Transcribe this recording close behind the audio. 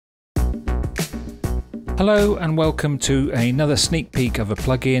Hello and welcome to another sneak peek of a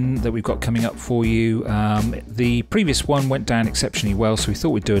plugin that we've got coming up for you. The previous one went down exceptionally well, so we thought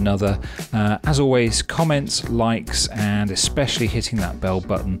we'd do another. As always, comments, likes, and especially hitting that bell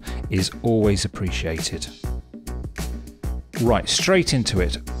button is always appreciated. Right, straight into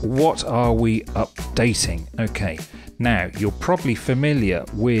it. What are we updating? Okay, now you're probably familiar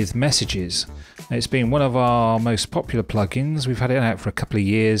with Mezzages. It's been one of our most popular plugins. We've had it out for a couple of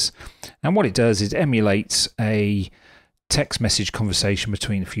years, and what it does is it emulates a text message conversation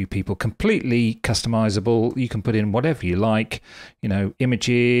between a few people, completely customizable. You can put in whatever you like, you know,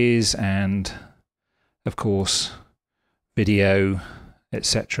 images and of course video,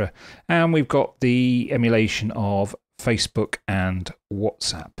 etc. And we've got the emulation of Facebook and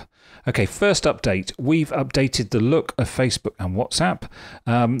WhatsApp. Okay, first update. We've updated the look of Facebook and WhatsApp.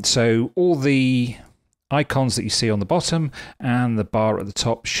 So all the icons that you see on the bottom and the bar at the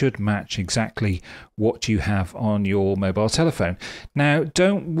top should match exactly what you have on your mobile telephone. Now,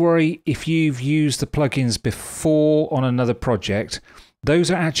 don't worry if you've used the plugins before on another project.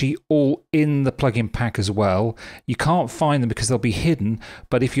 Those are actually all in the plugin pack as well. You can't find them because they'll be hidden,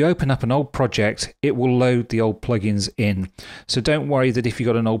 but if you open up an old project, it will load the old plugins in. So don't worry that if you've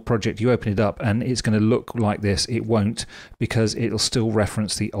got an old project, you open it up and it's going to look like this. It won't, because it'll still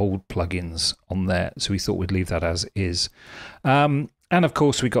reference the old plugins on there. So we thought we'd leave that as is. And of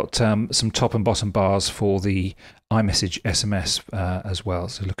course, we got some top and bottom bars for the iMessage SMS as well.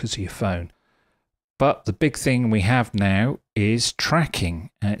 So look at your phone. But the big thing we have now is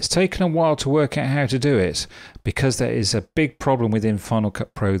tracking. And it's taken a while to work out how to do it because there is a big problem within Final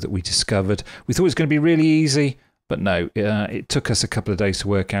Cut Pro that we discovered. We thought it was going to be really easy, but no, it took us a couple of days to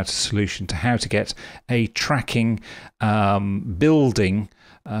work out a solution to how to get a tracking building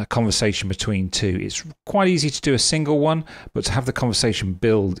conversation between two. It's quite easy to do a single one, but to have the conversation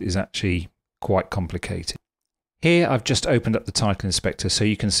build is actually quite complicated. Here I've just opened up the title inspector so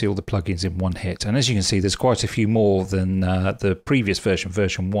you can see all the plugins in one hit, and as you can see there's quite a few more than the previous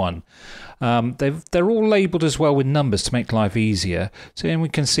version 1. They're all labelled as well with numbers to make life easier. So then we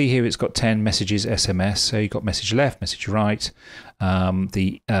can see here it's got 10 messages SMS, so you've got message left, message right,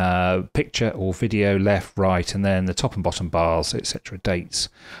 the picture or video left, right, and then the top and bottom bars, etc. dates.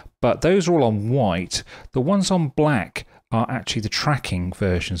 But those are all on white. The ones on black are actually the tracking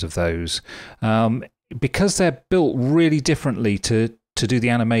versions of those. Because they're built really differently to do the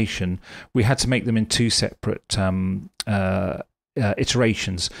animation, we had to make them in two separate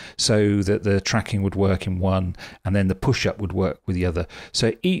iterations so that the tracking would work in one and then the push-up would work with the other.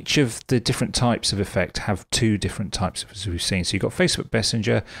 So each of the different types of effect have two different types, as we've seen. So you've got Facebook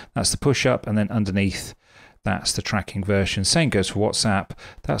Messenger, that's the push-up, and then underneath that's the tracking version. Same goes for WhatsApp,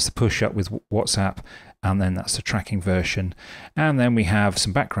 that's the push-up with WhatsApp, and then that's the tracking version. And then we have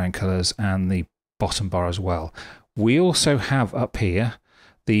some background colors and the bottom bar as well. We also have up here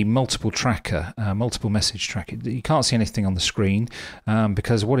the multiple tracker, multiple message tracker. You can't see anything on the screen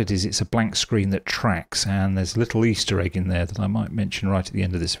because what it is, it's a blank screen that tracks, and there's a little Easter egg in there that I might mention right at the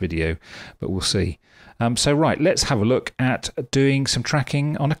end of this video, but we'll see. So right, let's have a look at doing some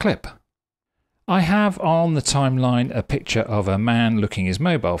tracking on a clip. I have on the timeline a picture of a man looking at his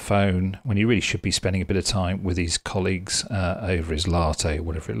mobile phone when he really should be spending a bit of time with his colleagues over his latte, or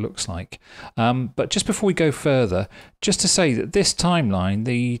whatever it looks like. But just before we go further, just to say that this timeline,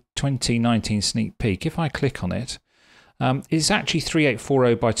 the 2019 sneak peek, if I click on it, is actually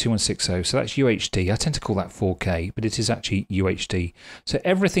 3840 by 2160, so that's UHD. I tend to call that 4K, but it is actually UHD. So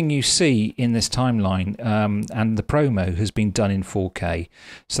everything you see in this timeline and the promo has been done in 4K.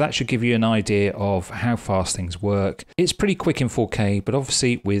 So that should give you an idea of how fast things work. It's pretty quick in 4K, but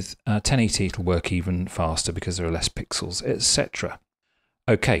obviously with 1080 it'll work even faster because there are less pixels, etc.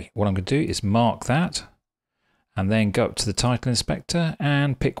 Okay, what I'm going to do is mark that, and then go up to the title inspector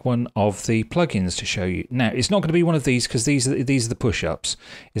and pick one of the plugins to show you. Now, it's not going to be one of these because these are the push-ups.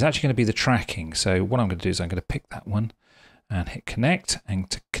 It's actually going to be the tracking. So what I'm going to do is I'm going to pick that one and hit connect, and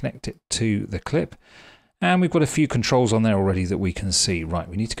to connect it to the clip. And we've got a few controls on there already that we can see. Right,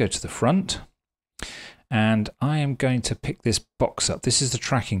 we need to go to the front. And I am going to pick this box up. This is the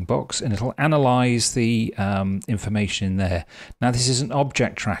tracking box, and it'll analyze the information in there. Now, this is an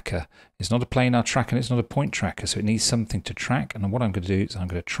object tracker. It's not a planar tracker, and it's not a point tracker, so it needs something to track. And what I'm going to do is I'm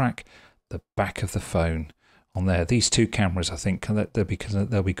going to track the back of the phone on there. These two cameras, I think, they'll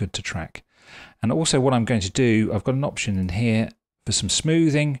be good to track. And also what I'm going to do, I've got an option in here for some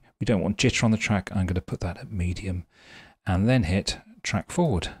smoothing. We don't want jitter on the track. I'm going to put that at medium and then hit track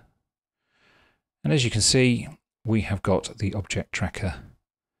forward. And as you can see, we have got the object tracker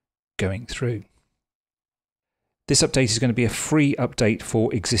going through. This update is going to be a free update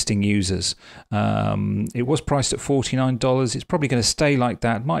for existing users. It was priced at $49. It's probably going to stay like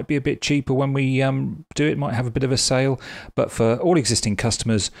that. Might be a bit cheaper when we do it. Might have a bit of a sale. But for all existing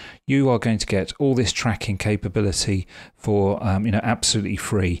customers, you are going to get all this tracking capability for absolutely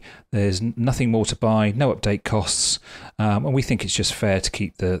free. There's nothing more to buy, no update costs, and we think it's just fair to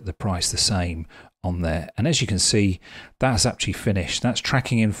keep the price the same on there. And as you can see, that's actually finished. That's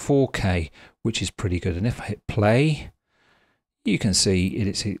tracking in 4K, which is pretty good. And if I hit play, you can see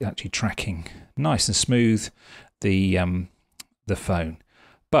it's actually tracking nice and smooth the phone.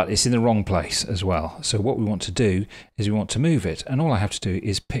 But it's in the wrong place as well. So what we want to do is we want to move it. And all I have to do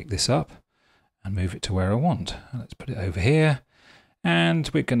is pick this up and move it to where I want. Let's put it over here. And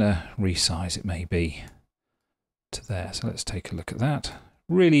we're going to resize it maybe to there. So let's take a look at that.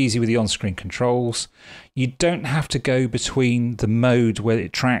 Really easy with the on-screen controls. You don't have to go between the mode where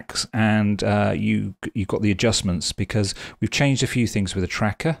it tracks and you've got the adjustments, because we've changed a few things with the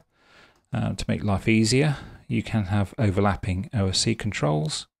tracker to make life easier. You can have overlapping OSC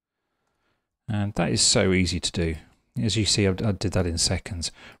controls, and that is so easy to do. As you see, I did that in seconds.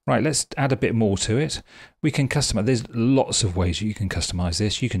 Right, let's add a bit more to it. We can customize. There's lots of ways you can customize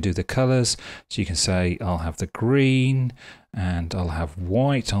this. You can do the colors. So you can say, I'll have the green and I'll have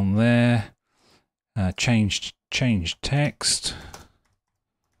white on there. Change text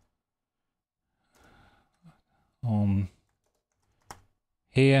on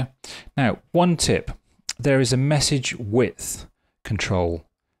here. Now, one tip. There is a message width control,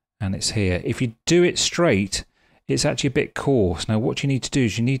 and it's here. If you do it straight, it's actually a bit coarse. Now what you need to do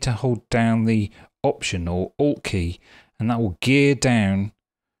is you need to hold down the Option or Alt key, and that will gear down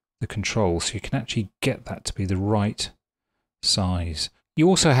the control so you can actually get that to be the right size. You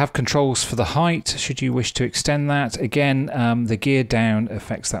also have controls for the height should you wish to extend that. Again, the gear down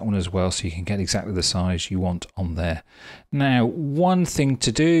affects that one as well, so you can get exactly the size you want on there. Now, one thing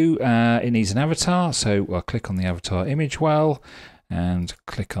to do, it needs an avatar, so I'll click on the avatar image well and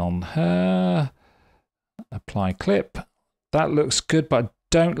click on her. Apply clip. That looks good, but I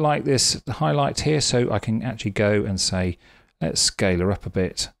don't like this highlight here, so I can actually go and say, let's scale her up a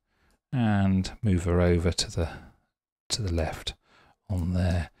bit and move her over to the left on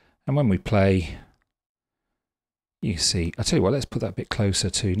there. And when we play, you see, I tell you what, let's put that a bit closer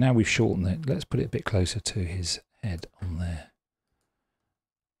to, now we've shortened it, let's put it a bit closer to his head on there.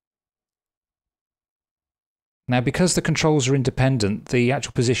 Now, because the controls are independent, the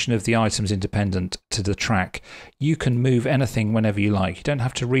actual position of the item is independent to the track. You can move anything whenever you like. You don't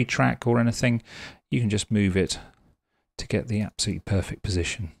have to retrack or anything. You can just move it to get the absolutely perfect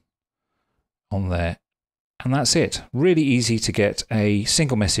position on there. And that's it. Really easy to get a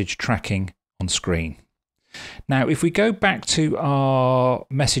single message tracking on screen. Now, if we go back to our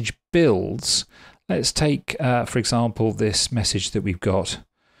message builds, let's take, for example, this message that we've got,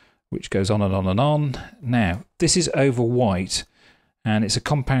 which goes on and on and on. Now, this is over white, and it's a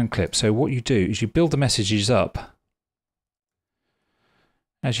compound clip. So what you do is you build the messages up,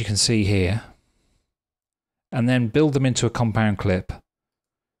 as you can see here, and then build them into a compound clip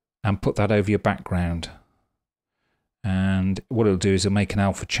and put that over your background. And what it'll do is it'll make an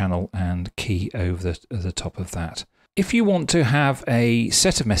alpha channel and key over the top of that. If you want to have a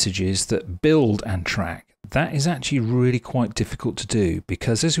set of messages that build and track, that is actually really quite difficult to do,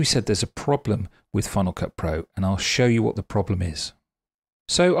 because as we said, there's a problem with Final Cut Pro, and I'll show you what the problem is.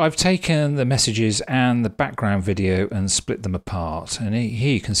 So I've taken the messages and the background video and split them apart, and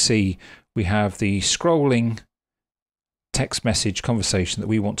here you can see we have the scrolling text message conversation that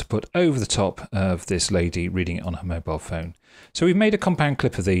we want to put over the top of this lady reading it on her mobile phone. So we've made a compound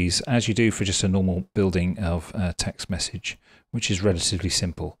clip of these, as you do for just a normal building of a text message, which is relatively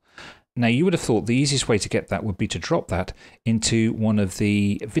simple. Now, you would have thought the easiest way to get that would be to drop that into one of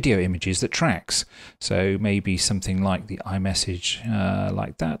the video images that tracks. So maybe something like the iMessage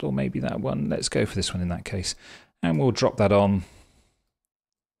like that, or maybe that one. Let's go for this one in that case. And we'll drop that on.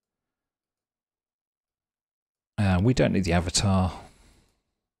 We don't need the avatar.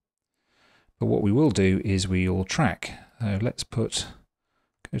 But what we will do is we will track. So let's go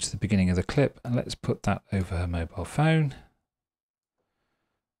to the beginning of the clip, and let's put that over her mobile phone.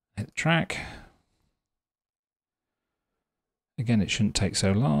 Hit the track. Again, it shouldn't take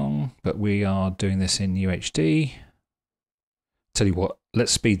so long, but we are doing this in UHD. Tell you what,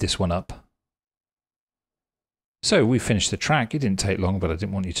 let's speed this one up. So we finished the track. It didn't take long, but I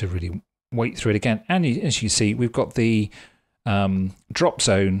didn't want you to really wait through it again. And as you see, we've got the drop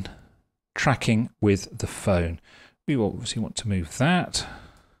zone tracking with the phone. We obviously want to move that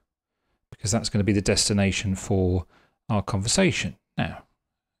because that's going to be the destination for our conversation. Now,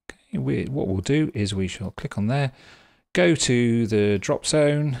 what we'll do is we shall click on there, go to the drop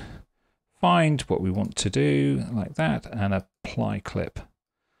zone, find what we want to do like that, and apply clip.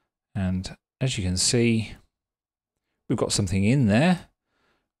 And as you can see, we've got something in there.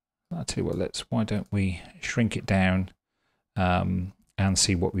 I'll tell you what, why don't we shrink it down and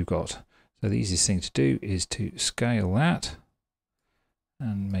see what we've got. So the easiest thing to do is to scale that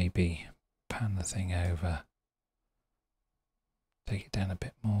and maybe pan the thing over. Take it down a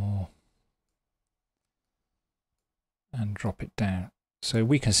bit more and drop it down so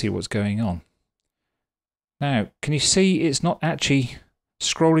we can see what's going on. Now, can you see it's not actually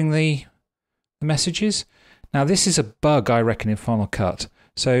scrolling the messages? Now, this is a bug, I reckon, in Final Cut.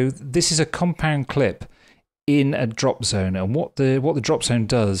 So this is a compound clip in a drop zone, and what the drop zone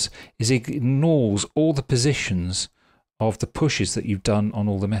does is it ignores all the positions of the pushes that you've done on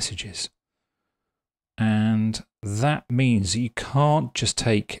all the messages. And that means that you can't just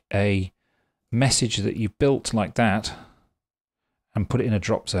take a message that you've built like that and put it in a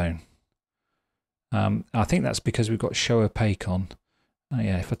drop zone. I think that's because we've got show opaque on. Oh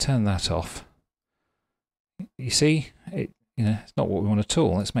yeah, if I turn that off, you see, it's not what we want at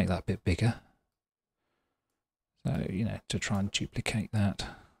all. Let's make that a bit bigger. So, to try and duplicate that.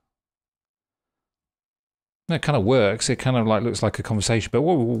 It kind of works. It kind of looks like a conversation, but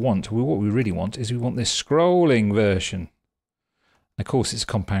what we really want is we want this scrolling version. Of course, it's a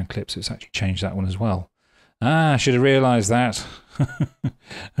compound clip, so it's actually changed that one as well. I should have realised that.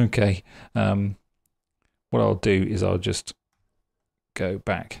 Okay. What I'll do is I'll just go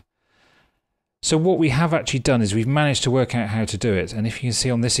back. So what we have actually done is we've managed to work out how to do it. And if you can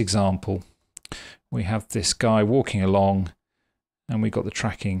see on this example, we have this guy walking along and we've got the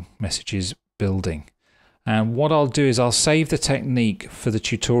tracking messages building. And what I'll do is I'll save the technique for the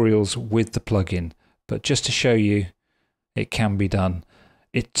tutorials with the plugin, but just to show you it can be done.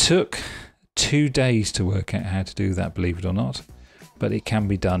 It took 2 days to work out how to do that, believe it or not, but it can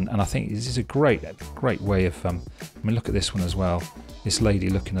be done. And I think this is a great way of, look at this one as well. This lady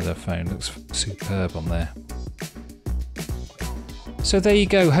looking at her phone looks superb on there. So there you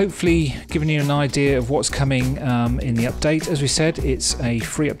go, hopefully giving you an idea of what's coming in the update. As we said, it's a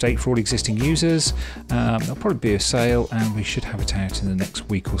free update for all existing users. There'll probably be a sale and we should have it out in the next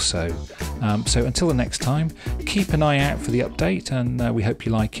week or so. So until the next time, keep an eye out for the update and we hope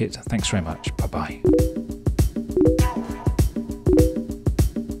you like it. Thanks very much. Bye-bye.